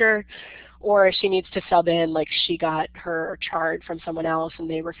the future, or if she needs to sub in, like she got her chard from someone else and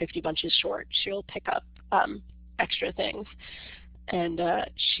they were 50 bunches short, she'll pick up extra things. And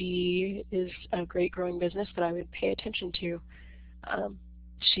she is a great growing business that I would pay attention to.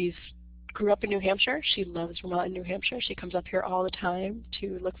 She's grew up in New Hampshire. She loves Vermont and New Hampshire. She comes up here all the time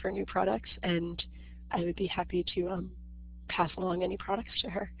to look for new products, and I would be happy to pass along any products to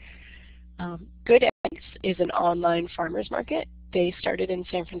her. Good Eggs is an online farmers market. They started in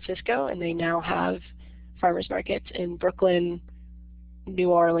San Francisco, and they now have farmers markets in Brooklyn, New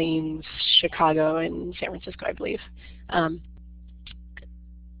Orleans, Chicago, and San Francisco, I believe.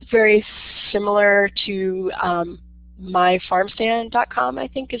 Very similar to myfarmstand.com, I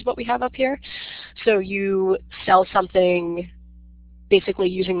think, is what we have up here. So you sell something basically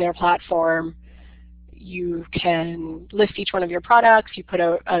using their platform. You can list each one of your products. You put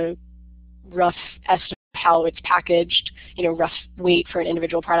a rough estimate of how it's packaged, rough weight for an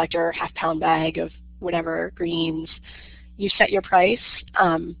individual product or a half-pound bag of whatever greens. You set your price.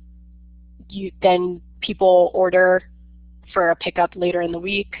 Then people order for a pickup later in the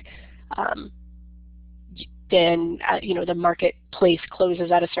week. Then the marketplace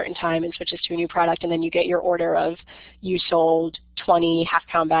closes at a certain time and switches to a new product, and then you get your order of you sold 20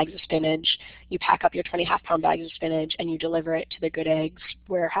 half-pound bags of spinach. You pack up your 20 half-pound bags of spinach and you deliver it to the Good Eggs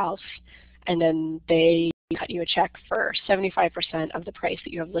warehouse, and then they cut you a check for 75% of the price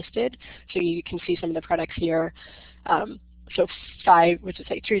that you have listed. So you can see some of the products here. So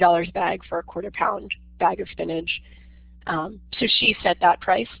 $3 a bag for a quarter-pound bag of spinach. So she set that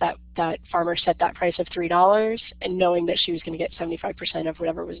price, that farmer set that price of $3, and knowing that she was going to get 75% of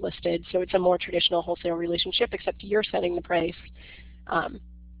whatever was listed. So it's a more traditional wholesale relationship, except you're setting the price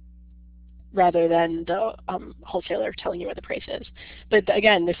rather than the wholesaler telling you what the price is. But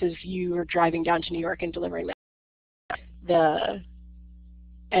again, this is you are driving down to New York and delivering that.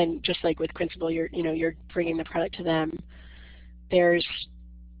 And just like with Quincyble, you're bringing the product to them. I'm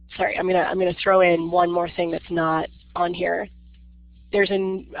gonna throw in one more thing that's not on here. There's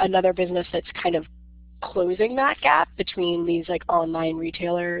another business that's kind of closing that gap between these like online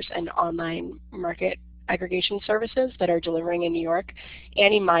retailers and online market aggregation services that are delivering in New York.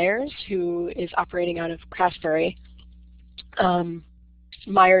 Annie Myers, who is operating out of Craftsbury,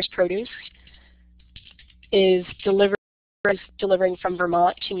 Myers Produce, is delivering from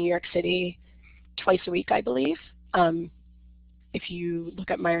Vermont to New York City twice a week, I believe. If you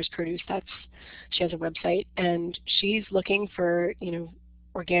look at Myers Produce, she has a website, and she's looking for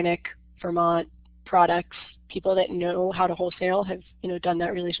organic Vermont products. People that know how to wholesale have done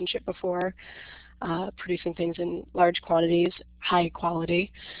that relationship before, producing things in large quantities, high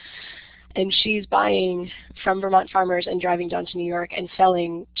quality. And she's buying from Vermont farmers and driving down to New York and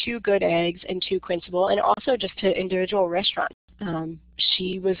selling to Good Eggs and to Quincyble, and also just to individual restaurants.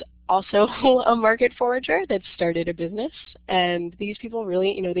 She was also a market forager that started a business, and these people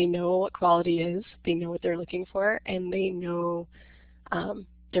really, they know what quality is, they know what they're looking for, and they know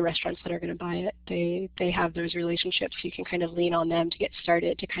the restaurants that are going to buy it. They have those relationships. You can kind of lean on them to get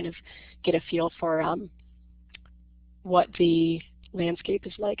started, to kind of get a feel for what the landscape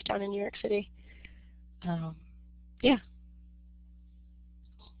is like down in New York City. Yeah.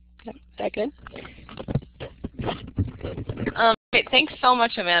 Is that good? Okay, thanks so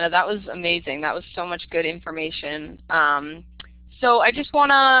much, Amanda. That was amazing. That was so much good information. So I just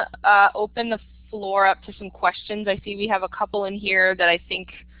want to open the floor up to some questions. I see we have a couple in here that I think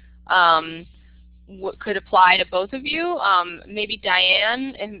could apply to both of you. Maybe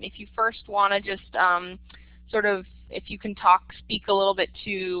Diane, and if you first want to just if you can speak a little bit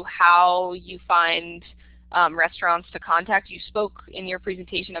to how you find restaurants to contact. You spoke in your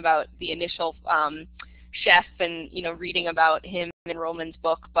presentation about the initial chef and reading about him in Roman's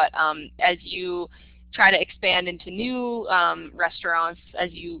book, but as you try to expand into new restaurants,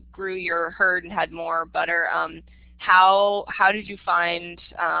 as you grew your herd and had more butter, how did you find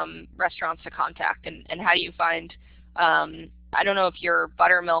restaurants to contact, and how do you find I don't know if your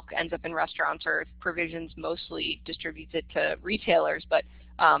buttermilk ends up in restaurants or if Provisions mostly distributes it to retailers, but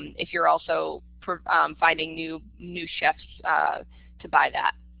if you're also finding new chefs to buy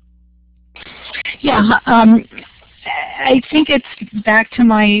that. Yeah, I think it's back to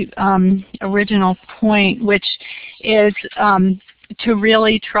my original point, which is to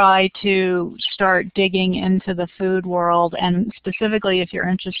really try to start digging into the food world, and specifically if you're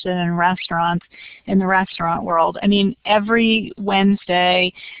interested in restaurants, in the restaurant world. I mean, every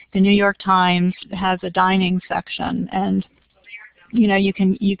Wednesday the New York Times has a dining section, and you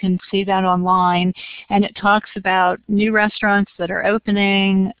can see that online, and it talks about new restaurants that are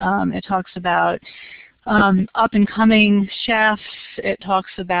opening. It talks about up-and-coming chefs. It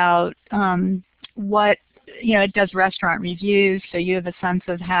talks about it does restaurant reviews, so you have a sense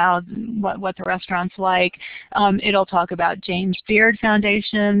of what the restaurant's like. It'll talk about James Beard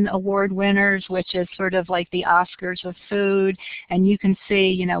Foundation award winners, which is sort of like the Oscars of food, and you can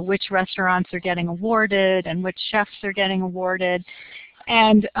see which restaurants are getting awarded and which chefs are getting awarded.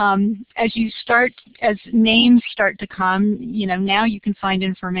 And as names start to come, now you can find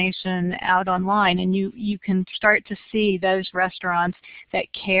information out online, and you can start to see those restaurants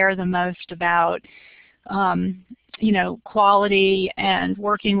that care the most about quality and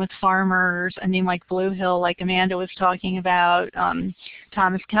working with farmers. I mean, like Blue Hill, like Amanda was talking about,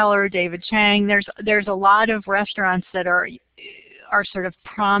 Thomas Keller, David Chang. There's a lot of restaurants that are are sort of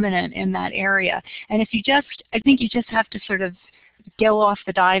prominent in that area. And if you just, I think you just have to sort of go off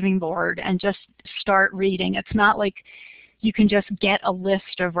the diving board and just start reading. It's not like you can just get a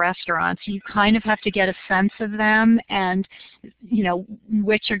list of restaurants. You kind of have to get a sense of them and, you know,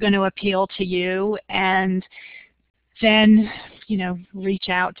 which are going to appeal to you, and then, you know, reach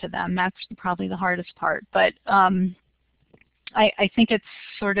out to them. That's probably the hardest part. But I think it's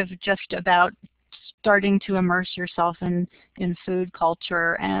sort of just about starting to immerse yourself in food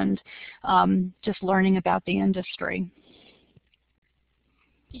culture and just learning about the industry.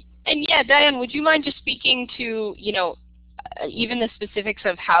 And yeah, Diane, would you mind just speaking to, you know, even the specifics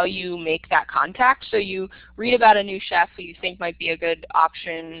of how you make that contact? So you read about a new chef who you think might be a good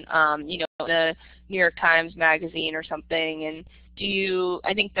option, you know, in a New York Times magazine or something, and do you,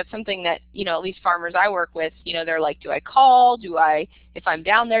 I think that's something that, you know, at least farmers I work with, you know, they're like, do I call? Do I, if I'm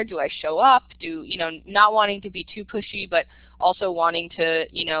down there, do I show up? Do, you know, not wanting to be too pushy, but also wanting to,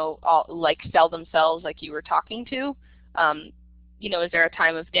 you know, like sell themselves like you were talking to. You know, is there a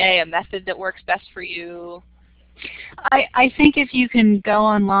time of day, a method that works best for you? I think if you can go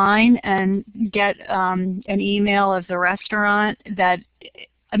online and get an email of the restaurant that,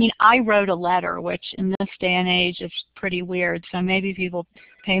 I mean, I wrote a letter, which in this day and age is pretty weird, so maybe people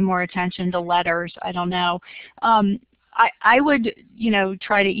pay more attention to letters, I don't know. I would, you know,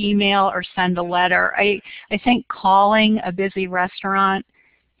 try to email or send a letter. I think calling a busy restaurant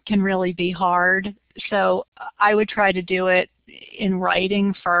can really be hard, so I would try to do it in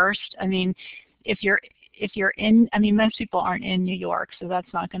writing first. I mean, if you're in, I mean, most people aren't in New York, so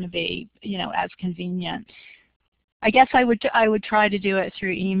that's not going to be, you know, as convenient. I guess I would try to do it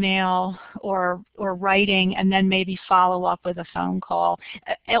through email or writing, and then maybe follow up with a phone call,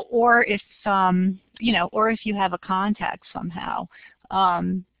 or if you know, or if you have a contact somehow. I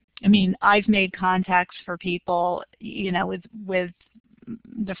mean, I've made contacts for people, you know, with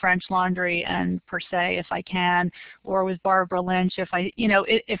the French Laundry and Per Se if I can, or with Barbara Lynch if I, you know,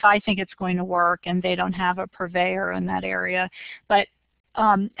 if I think it's going to work and they don't have a purveyor in that area. But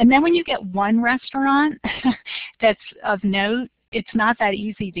and then when you get one restaurant that's of note, it's not that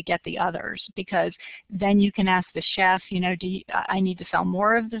easy to get the others, because then you can ask the chef, you know, I need to sell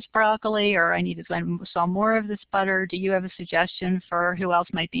more of this broccoli, or I need to sell more of this butter. Do you have a suggestion for who else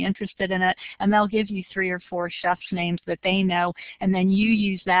might be interested in it? And they'll give you 3 or 4 chefs' names that they know, and then you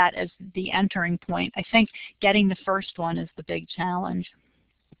use that as the entering point. I think getting the first one is the big challenge.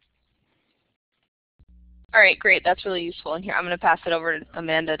 All right, great. That's really useful. And here, I'm going to pass it over to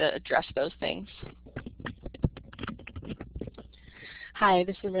Amanda to address those things. Hi,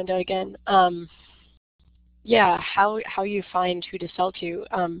 this is Amanda again. Yeah, how you find who to sell to.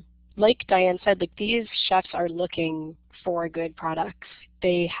 Like Diane said, like, these chefs are looking for good products.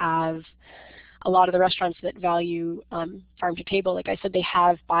 They have a lot of the restaurants that value farm to table. Like I said, they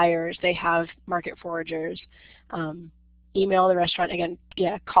have buyers, they have market foragers. Email the restaurant. Again,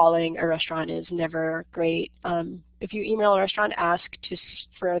 yeah, calling a restaurant is never great. If you email a restaurant, ask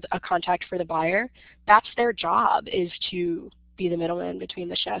for a contact for the buyer. That's their job, is to be the middleman between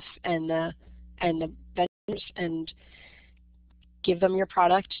the chef and the vendors, and give them your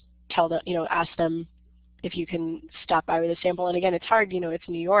product. Tell them, you know, ask them if you can stop by with a sample. And again, it's hard, you know, it's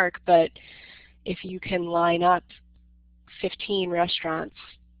New York, but if you can line up 15 restaurants,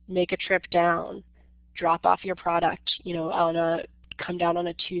 make a trip down, drop off your product, you know, come down on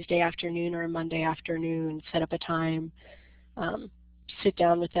a Tuesday afternoon or a Monday afternoon, set up a time, sit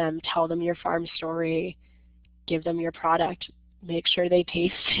down with them, tell them your farm story, give them your product, make sure they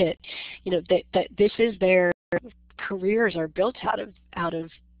taste it. You know, that this is their careers are built out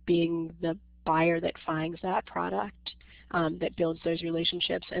of being the buyer that finds that product, that builds those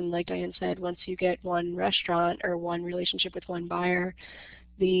relationships. And like Diane said, once you get one restaurant or one relationship with one buyer,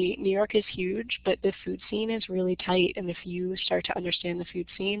 New York is huge, but the food scene is really tight, and if you start to understand the food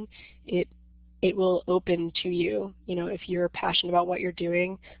scene, it will open to you. You know, if you're passionate about what you're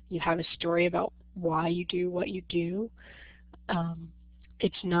doing, you have a story about why you do what you do,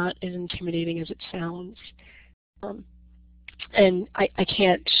 it's not as intimidating as it sounds. And I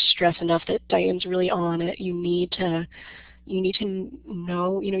can't stress enough that Diane's really on it. You need to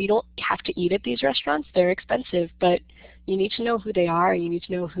know, you know, you don't have to eat at these restaurants, they're expensive, but you need to know who they are, you need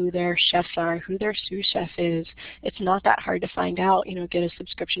to know who their chefs are, who their sous chef is. It's not that hard to find out. You know, get a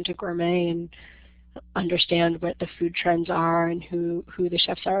subscription to Gourmet and understand what the food trends are, and who the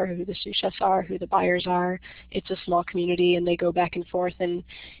chefs are, who the sous chefs are, who the buyers are. It's a small community and they go back and forth, and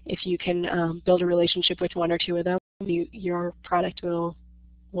if you can build a relationship with 1 or 2 of them, your product will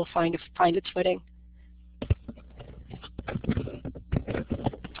find its footing.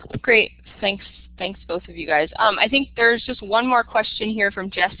 Great, thanks Thanks, both of you guys. I think there's just one more question here from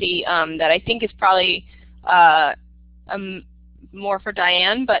Jesse that I think is probably more for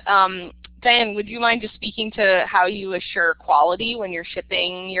Diane. But Diane, would you mind just speaking to how you assure quality when you're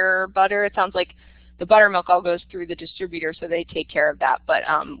shipping your butter? It sounds like the buttermilk all goes through the distributor, so they take care of that. But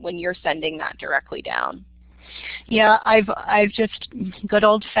when you're sending that directly down. Yeah, I've just good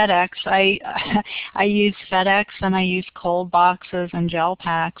old FedEx. I use FedEx and I use cold boxes and gel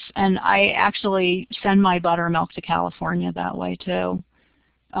packs, and I actually send my buttermilk to California that way too.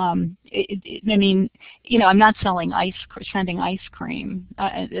 I mean, you know, I'm not sending ice cream.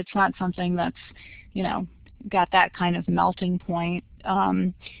 It's not something that's, you know, got that kind of melting point.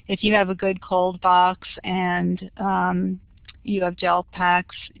 If you have a good cold box and you have gel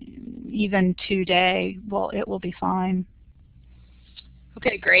packs, even 2-day, well, it will be fine.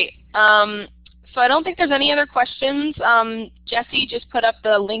 Okay, great. So I don't think there's any other questions. Jesse just put up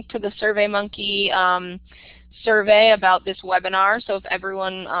the link to the SurveyMonkey survey about this webinar, so if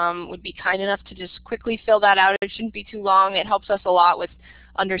everyone would be kind enough to just quickly fill that out, it shouldn't be too long. It helps us a lot with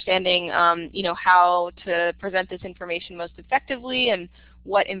understanding you know, how to present this information most effectively and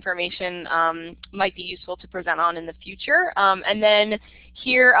what information might be useful to present on in the future. And then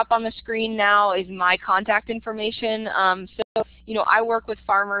here up on the screen now is my contact information. So, you know, I work with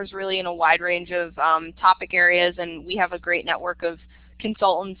farmers really in a wide range of topic areas, and we have a great network of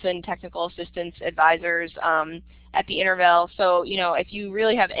consultants and technical assistants, advisors at the Intervale. So, you know, if you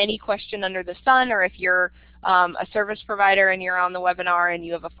really have any question under the sun, or if you're a service provider and you're on the webinar and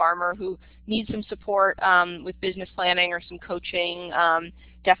you have a farmer who needs some support with business planning or some coaching,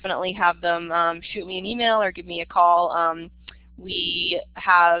 definitely have them shoot me an email or give me a call. We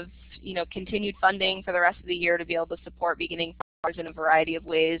have, you know, continued funding for the rest of the year to be able to support beginning farmers in a variety of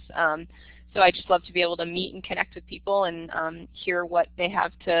ways. So I just love to be able to meet and connect with people and hear what they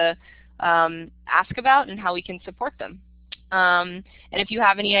have to ask about and how we can support them. And if you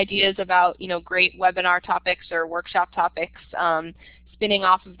have any ideas about, you know, great webinar topics or workshop topics spinning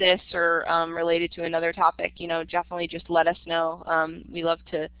off of this or related to another topic, you know, definitely just let us know. We love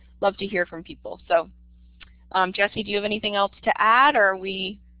to hear from people. So, Jesse, do you have anything else to add, or are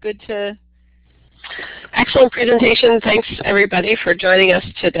we good to? Excellent presentation. Thanks everybody for joining us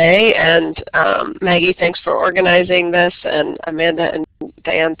today, and Maggie, thanks for organizing this, and Amanda and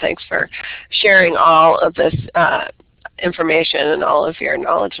Diane, thanks for sharing all of this information and all of your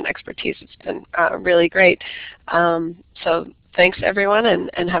knowledge and expertise. It's been really great. So thanks everyone,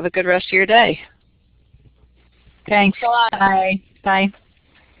 and have a good rest of your day. Thanks a lot. Bye. Bye.